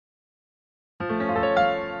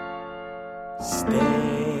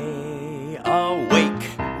Stay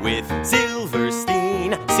awake with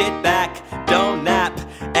Silverstein. Sit back, don't nap,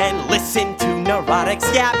 and listen to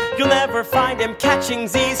Neurotics yap. You'll never find him catching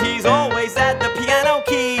Z's. He's always at the piano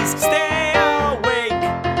keys. Stay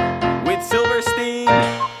awake with Silverstein.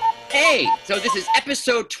 Hey, so this is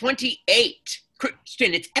episode 28.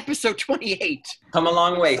 Christian, it's episode 28. Come a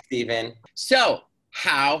long way, Stephen. So,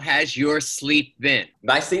 how has your sleep been?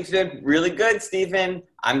 My sleep's been really good, Stephen.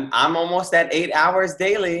 I'm almost at 8 hours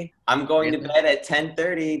daily. I'm going to bed at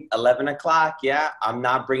 10:30, 11 o'clock. Yeah, I'm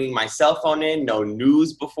not bringing my cell phone in. No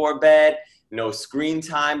news before bed. No screen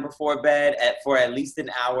time before bed for at least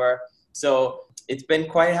an hour. So it's been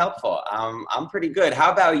quite helpful. I'm pretty good.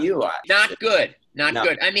 How about you? Not good. Not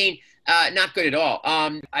good. I mean, not good at all.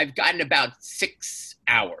 I've gotten about 6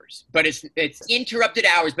 hours, but it's interrupted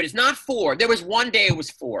hours, but it's not 4. There was one day it was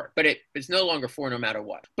 4, but it's no longer 4 no matter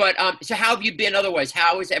what. But so how have you been otherwise?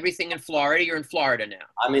 How is everything in Florida? You're in Florida now.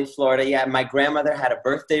 I'm in Florida, yeah. My grandmother had a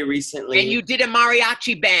birthday recently. And you did a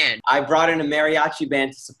mariachi band. I brought in a mariachi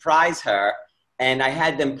band to surprise her, and I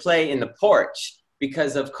had them play in the porch.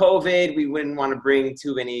 Because of COVID, we wouldn't want to bring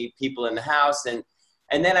too many people in the house, and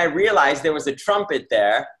then I realized there was a trumpet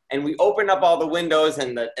there, and we opened up all the windows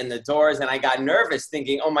and the doors, and I got nervous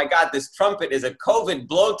thinking, oh my God, this trumpet is a COVID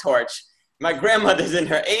blowtorch. My grandmother's in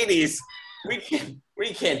her 80s. We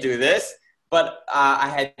can't do this. But I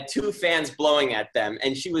had 2 fans blowing at them,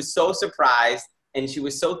 and she was so surprised, and she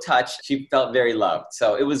was so touched. She felt very loved.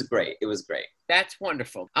 So it was great. It was great. That's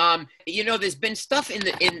wonderful. There's been stuff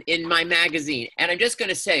in my magazine, and I'm just going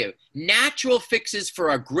to say, natural fixes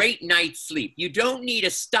for a great night's sleep. You don't need a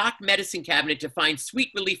stock medicine cabinet to find sweet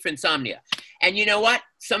relief for insomnia. And you know what?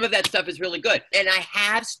 Some of that stuff is really good. And I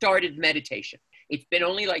have started meditation. It's been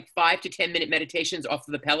only like 5 to 10 minute meditations off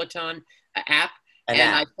of the Peloton app. And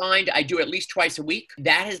I find I do at least twice a week.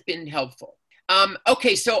 That has been helpful.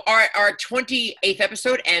 Okay, so our 28th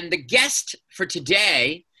episode, and the guest for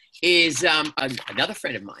today is another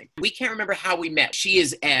friend of mine. We can't remember how we met. She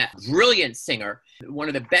is a brilliant singer, one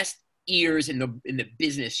of the best ears in the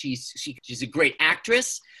business. She's a great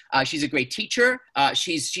actress. She's a great teacher.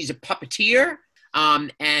 She's a puppeteer.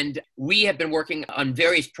 And we have been working on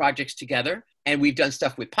various projects together. And we've done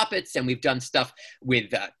stuff with puppets, and we've done stuff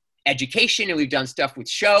with education, and we've done stuff with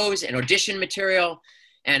shows and audition material.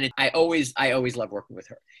 And I always love working with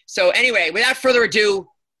her. So anyway, without further ado,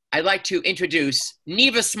 I'd like to introduce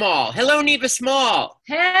Neva Small. Hello, Neva Small.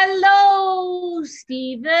 Hello,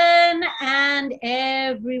 Stephen, and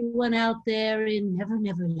everyone out there in Never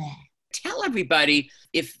Never Land. Tell everybody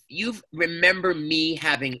if you remember me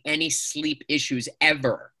having any sleep issues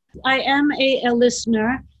ever. I am a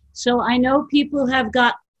listener, so I know people have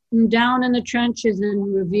gotten down in the trenches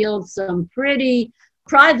and revealed some pretty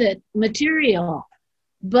private material.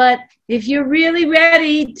 But if you're really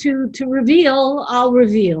ready to reveal, I'll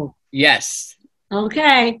reveal. Yes.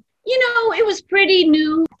 Okay. It was pretty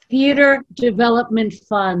new. Theater Development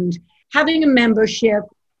Fund, having a membership.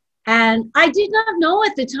 And I did not know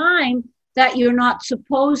at the time that you're not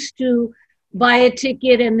supposed to buy a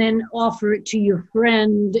ticket and then offer it to your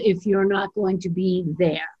friend if you're not going to be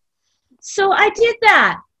there. So I did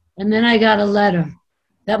that. And then I got a letter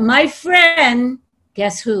that my friend,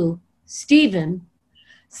 guess who? Stephen,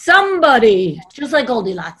 somebody, just like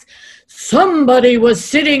Goldilocks, somebody was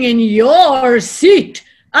sitting in your seat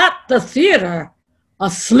at the theater,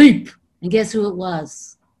 asleep. And guess who it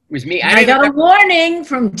was? It was me. I got a warning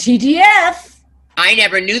from TTF. I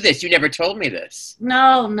never knew this. You never told me this.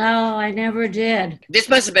 No, I never did. This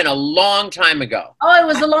must have been a long time ago. Oh, it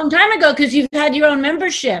was a long time ago because you've had your own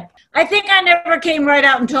membership. I think I never came right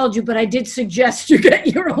out and told you, but I did suggest you get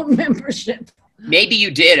your own membership. Maybe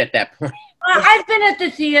you did at that point. I've been at the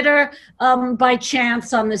theater by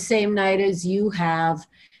chance on the same night as you have,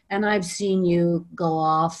 and I've seen you go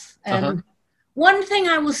off. And one thing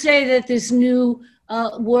I will say that this new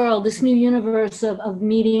world, this new universe of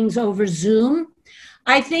meetings over Zoom,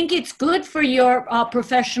 I think it's good for your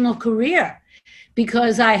professional career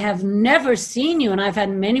because I have never seen you, and I've had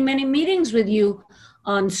many, many meetings with you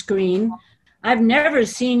on screen. I've never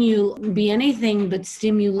seen you be anything but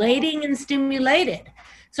stimulating and stimulated.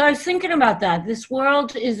 So I was thinking about that. This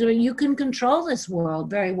world you can control this world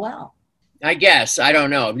very well. I guess. I don't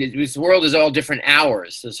know. This world is all different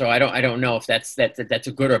hours. So I don't know if that's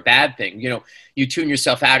a good or bad thing. You tune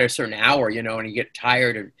yourself out at a certain hour, and you get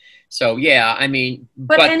tired. So, yeah, I mean.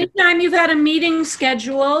 But anytime you've had a meeting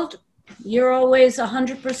scheduled, you're always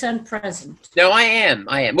 100% present. No, I am.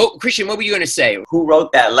 Well, Christian, what were you going to say? Who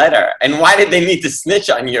wrote that letter? And why did they need to snitch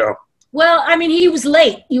on you? Well, I mean, he was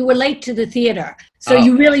late. You were late to the theater. So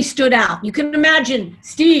you really stood out. You can imagine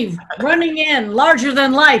Steve running in, larger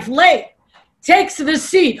than life, late, takes the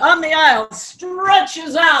seat on the aisle,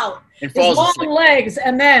 stretches out And his falls long asleep. legs,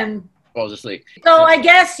 and then. Falls asleep. So I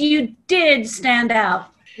guess you did stand out.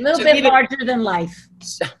 A little bit larger than life.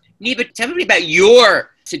 So, Neva, tell me about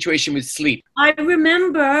your situation with sleep. I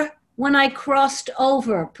remember when I crossed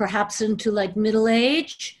over, perhaps into like middle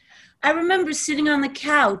age, I remember sitting on the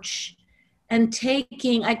couch and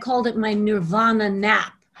taking, I called it my nirvana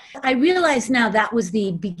nap. I realize now that was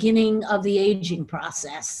the beginning of the aging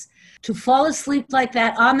process. To fall asleep like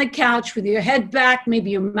that on the couch with your head back,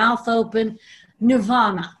 maybe your mouth open,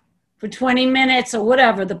 nirvana for 20 minutes or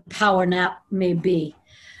whatever the power nap may be.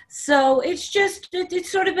 So it's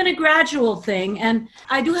sort of been a gradual thing. And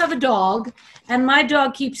I do have a dog, and my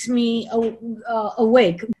dog keeps me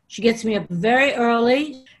awake. She gets me up very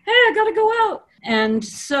early. Hey, I got to go out. And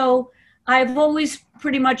so I've always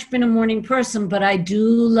pretty much been a morning person, but I do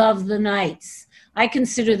love the nights. I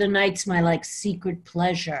consider the nights my like secret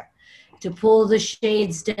pleasure. To pull the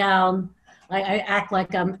shades down, I act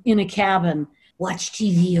like I'm in a cabin, watch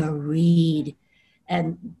TV or read,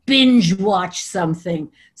 and binge watch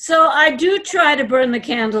something. So I do try to burn the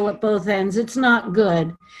candle at both ends. It's not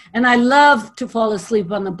good. And I love to fall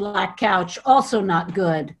asleep on the black couch, also not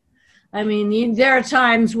good. I mean, there are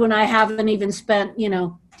times when I haven't even spent,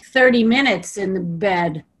 30 minutes in the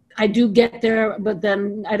bed. I do get there, but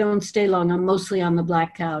then I don't stay long. I'm mostly on the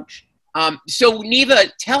black couch. So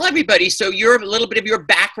Neva, tell everybody, so you're a little bit of your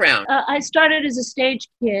background. I started as a stage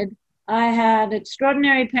kid. I had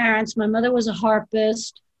extraordinary parents. My mother was a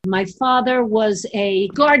harpist. My father was a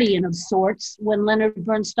guardian of sorts when Leonard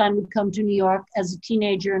Bernstein would come to New York as a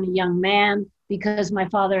teenager and a young man, because my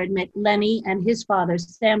father had met Lenny and his father,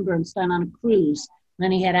 Sam Bernstein, on a cruise.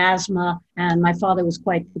 Lenny had asthma, and my father was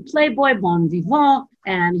quite the playboy, bon vivant,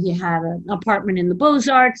 and he had an apartment in the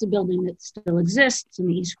Beaux-Arts, a building that still exists in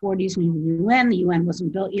the East 40s near the UN. The UN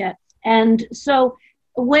wasn't built yet. And so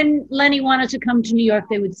when Lenny wanted to come to New York,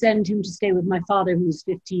 they would send him to stay with my father, who was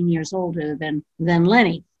 15 years older than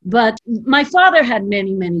Lenny. But my father had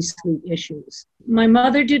many, many sleep issues. My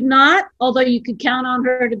mother did not, although you could count on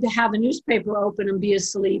her to have a newspaper open and be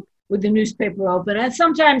asleep with the newspaper open. And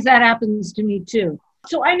sometimes that happens to me too.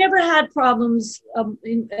 So I never had problems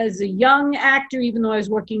as a young actor, even though I was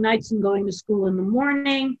working nights and going to school in the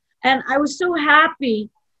morning. And I was so happy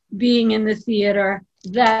being in the theater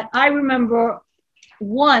that I remember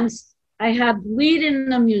once I had lead in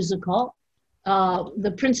the musical,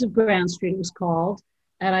 The Prince of Grand Street was called,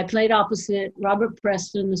 and I played opposite Robert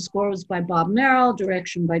Preston. The score was by Bob Merrill,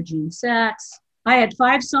 direction by Gene Saks. I had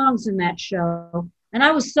 5 songs in that show, and I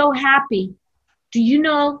was so happy. Do you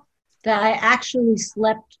know that I actually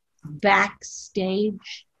slept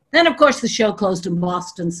backstage? Then, of course, the show closed in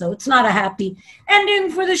Boston, so it's not a happy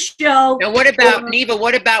ending for the show. Now, what about, Neva,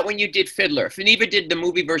 what about when you did Fiddler? If Neva did the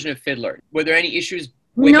movie version of Fiddler, were there any issues?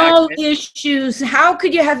 No issues. How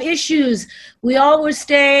could you have issues? We all were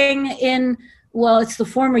staying in, well, it's the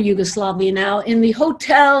former Yugoslavia now, in the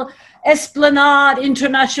Hotel Esplanade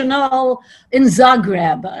International in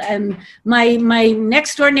Zagreb. And my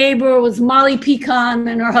next door neighbor was Molly Pecan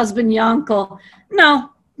and her husband Janko.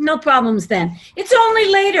 No problems then. It's only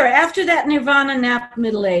later, after that Nirvana nap,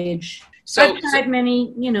 middle age. So I've tried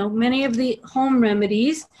many of the home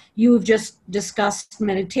remedies. You have just discussed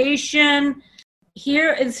meditation.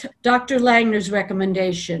 Here is Dr. Langner's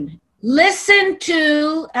recommendation. Listen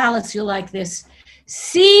to, Alice, you'll like this,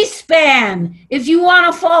 C-SPAN, if you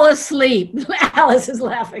want to fall asleep. Alice is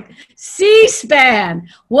laughing. C-SPAN.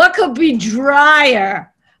 What could be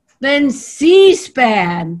drier than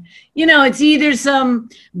C-SPAN? It's either some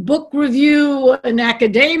book review in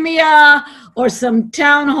academia or some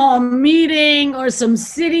town hall meeting or some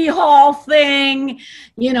city hall thing,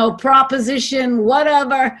 proposition,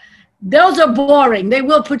 whatever. Those are boring. They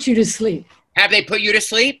will put you to sleep. Have they put you to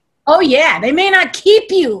sleep? Oh, yeah. They may not keep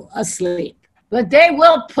you asleep, but they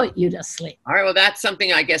will put you to sleep. All right, well, that's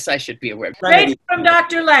something I guess I should be aware of. Straight from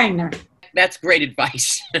Dr. Langner. That's great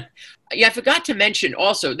advice. Yeah, I forgot to mention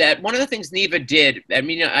also that one of the things Neva did,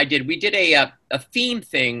 we did a theme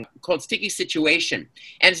thing called Sticky Situation.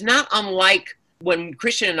 And it's not unlike when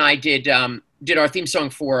Christian and I did our theme song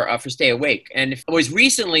for Stay Awake. And it was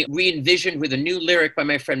recently re-envisioned with a new lyric by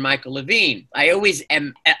my friend Michael Levine. I always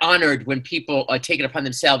am honored when people take it upon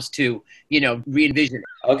themselves to, re-envision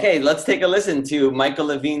it. Okay, let's take a listen to Michael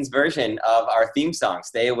Levine's version of our theme song,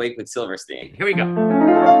 Stay Awake with Silverstein. Here we go.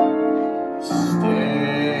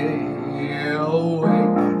 Stay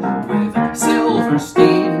awake with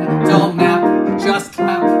Silverstein. Don't nap, just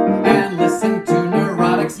clap and listen to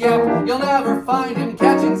neurotics yap.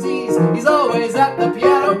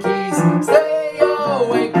 Stay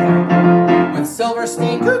awake with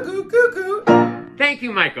Silverstein. Cuckoo, cuckoo. Thank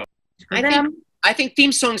you, Michael. I think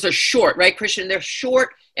theme songs are short, right, Christian? They're short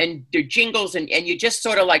and they're jingles, and you just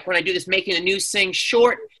sort of like when I do this Making the News thing,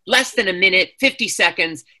 short, less than a minute, 50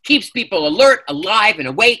 seconds, keeps people alert, alive, and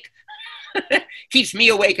awake. Keeps me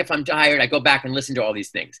awake if I'm tired. I go back and listen to all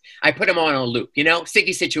these things. I put them on a loop,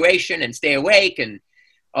 Sticky Situation and Stay Awake and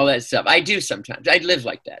all that stuff. I do sometimes. I live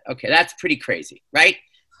like that. Okay, that's pretty crazy, right?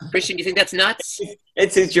 Christian, do you think that's nuts?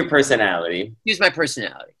 It's your personality. Use my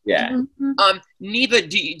personality. Yeah. Neva,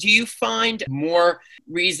 do you find more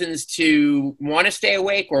reasons to want to stay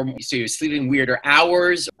awake, or so you're sleeping weirder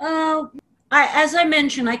hours? As I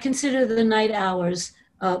mentioned, I consider the night hours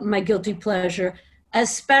my guilty pleasure,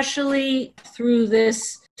 especially through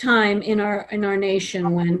this time in our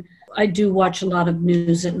nation when I do watch a lot of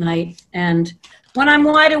news at night. And when I'm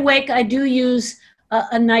wide awake, I do use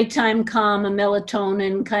a nighttime calm, a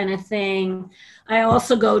melatonin kind of thing. I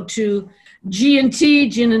also go to G&T,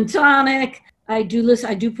 gin and tonic. I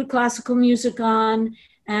do put classical music on,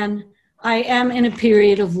 and I am in a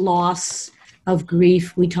period of loss, of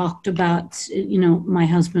grief. We talked about, my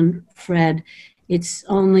husband, Fred. It's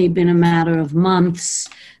only been a matter of months.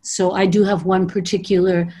 So I do have one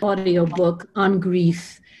particular audiobook on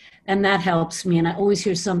grief, and that helps me. And I always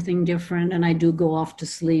hear something different, and I do go off to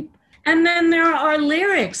sleep. And then there are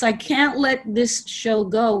lyrics. I can't let this show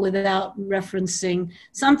go without referencing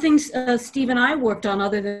something Steve and I worked on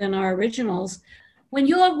other than our originals. When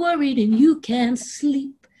you're worried and you can't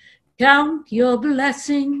sleep, count your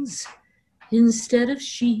blessings instead of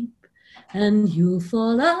sheep, and you'll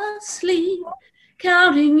fall asleep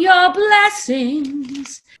counting your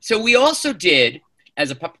blessings. So we also did, as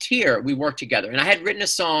a puppeteer, we worked together. And I had written a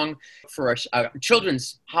song for a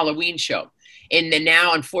children's Halloween show. And then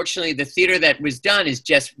now, unfortunately, the theater that was done is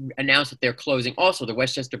just announced that they're closing also, the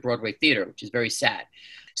Westchester Broadway Theater, which is very sad.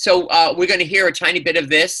 So we're going to hear a tiny bit of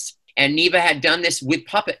this. And Neva had done this with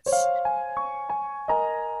puppets.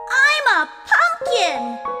 I'm a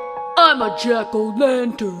pumpkin. I'm a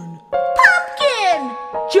jack-o'-lantern. Pumpkin.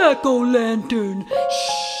 Jack-o'-lantern.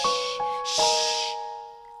 Shh, shh.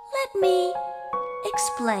 Let me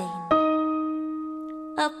explain.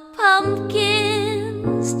 A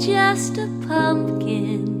pumpkin's just a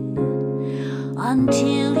pumpkin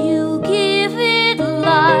until you give it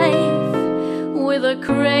life with a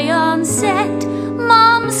crayon set,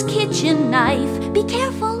 Mom's kitchen knife. Be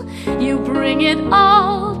careful, you bring it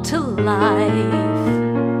all to life.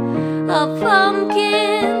 A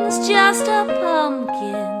pumpkin's just a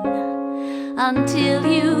pumpkin until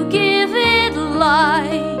you give it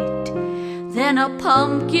light. Then a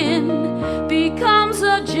pumpkin becomes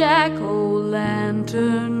a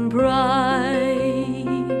jack-o'-lantern bright.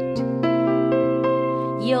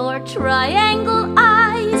 Your triangle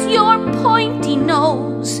eyes, your pointy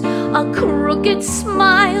nose, a crooked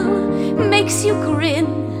smile makes you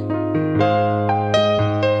grin.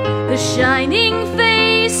 The shining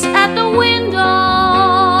face at the window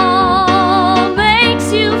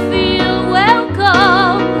makes you feel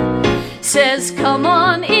welcome. Says, come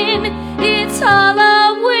on in, it's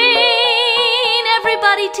Halloween.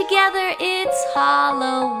 Everybody together, it's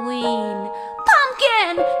Halloween.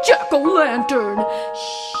 Pumpkin! Jack-o'-lantern.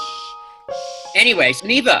 Anyway,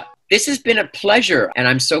 Neva, this has been a pleasure, and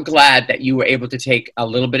I'm so glad that you were able to take a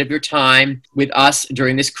little bit of your time with us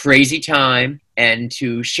during this crazy time and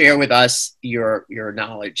to share with us your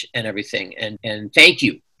knowledge and everything. And thank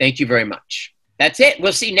you. Thank you very much. That's it.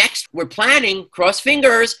 We'll see next. We're planning, cross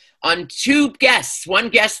fingers, on 2 guests. One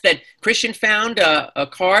guest that Christian found a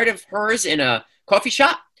card of hers in a coffee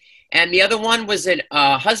shop, and the other one was a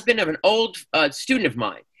husband of an old student of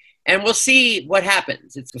mine. And we'll see what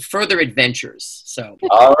happens. It's the further adventures. So,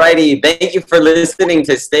 all righty. Thank you for listening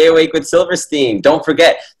to Stay Awake with Silverstein. Don't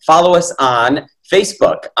forget, follow us on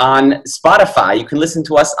Facebook, on Spotify. You can listen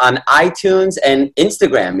to us on iTunes and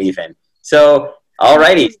Instagram even. So, all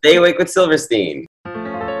righty. Stay Awake with Silverstein.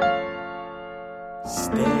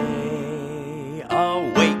 Stay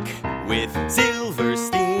awake with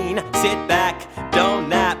Silverstein. Sit back, don't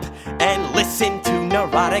nap, and listen to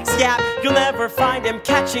Neurotics yap. You'll never find him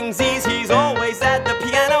catching Z's. He's always at the